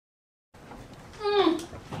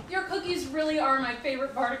Cookies really are my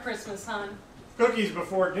favorite part of Christmas, hon. Cookies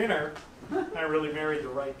before dinner. I really married the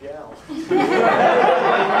right gal.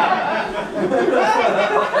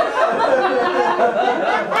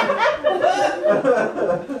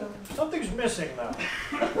 Something's missing now.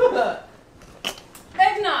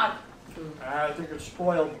 Eggnog. I think it's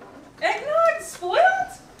spoiled. Eggnog?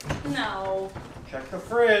 Spoiled? No. Check the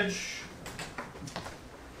fridge.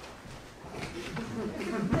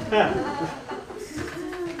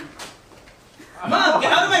 Mom,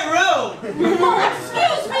 get out of my room! Well,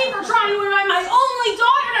 excuse me for trying to invite my only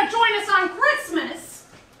daughter to join us on Christmas.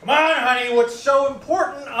 Come on, honey. What's so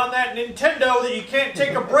important on that Nintendo that you can't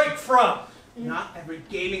take a break from? Not every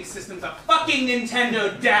gaming system's a fucking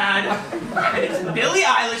Nintendo, Dad! And it's Billie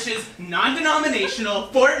Eilish's non-denominational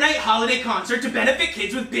Fortnite holiday concert to benefit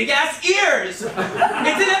kids with big-ass ears! It's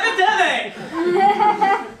an epidemic!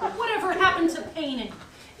 Whatever happened to painting?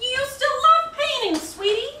 You used to love painting,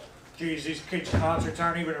 sweetie. Geez, these kids' concerts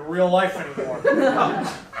aren't even in real life anymore. And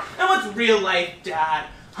what's real life, Dad?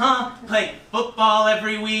 Huh? Playing football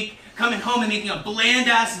every week, coming home and making a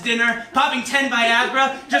bland-ass dinner, popping 10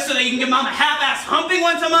 Viagra just so that you can give Mom a half-ass humping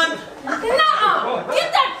once a month? Nuh-uh!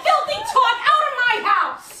 Get that filthy talk out of my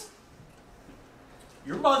house!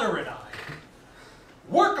 Your mother and I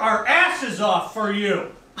work our asses off for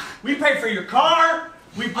you. We pay for your car.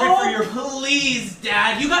 We pay for your... please,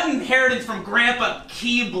 Dad. You got inheritance from Grandpa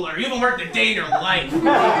Keebler. You haven't worked a day in your life.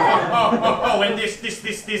 And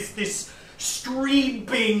this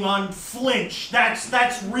streaming on Flinch. That's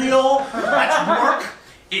real? That's work?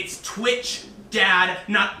 It's Twitch, Dad,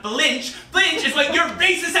 not Flinch. Flinch is what your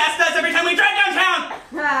racist ass does every time we drive downtown.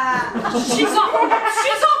 She's off her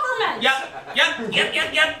meds.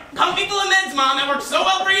 Yep. Comfy full of meds, Mom. That works so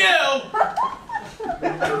well for you.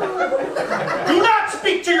 Do not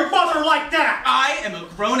speak to your mother like that! I am a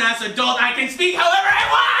grown-ass adult. I can speak however I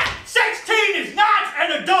want! 16 is not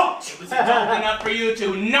an adult! It was adult enough for you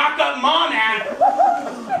to knock up Mom at.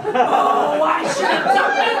 Oh, I should have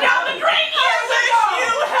dumped you down the drain years ago!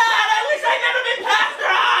 You had! I wish I'd never been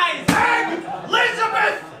pasteurized!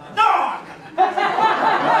 Elizabeth Dog!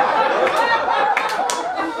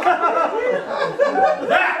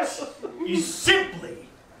 That is simply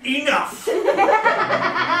enough.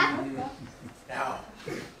 Now,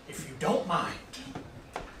 if you don't mind,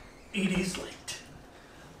 it is late.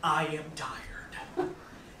 I am tired.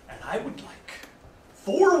 And I would like,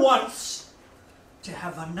 for once, to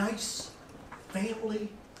have a nice family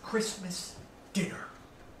Christmas dinner.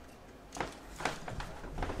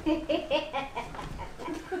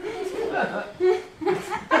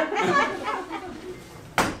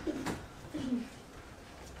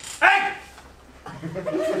 Hey!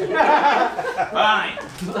 Fine.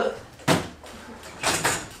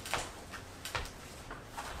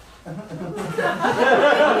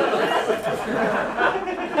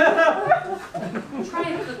 Try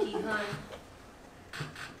a cookie, hon.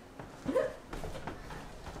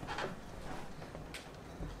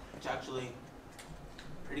 It's actually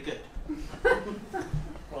pretty good.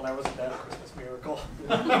 Well, that wasn't that a Christmas miracle.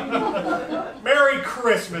 Merry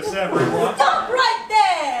Christmas, everyone. Stop right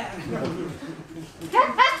there!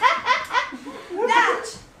 That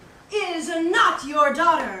is not your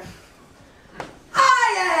daughter.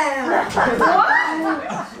 I am! What?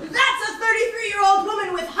 That's a 33-year-old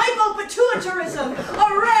woman with hypopituitarism, a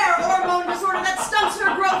rare hormone disorder that stunts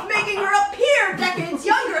her growth, making her appear decades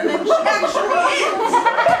younger than she actually is,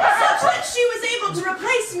 such that she was able to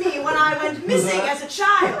replace me when I went missing as a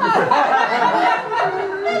child.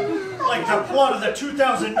 Like the plot of the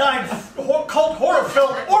 2009 cult horror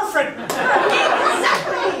film Orphan.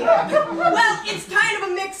 Exactly! Well, it's kind of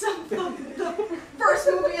a mix of the first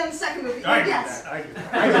movie and the second movie. I Yes. do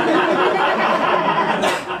that.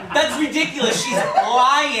 That's ridiculous. She's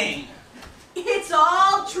lying. It's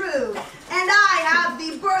all true, and I have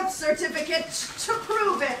the birth certificate to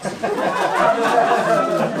prove it.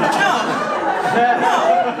 No.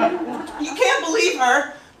 You can't believe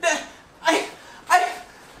her.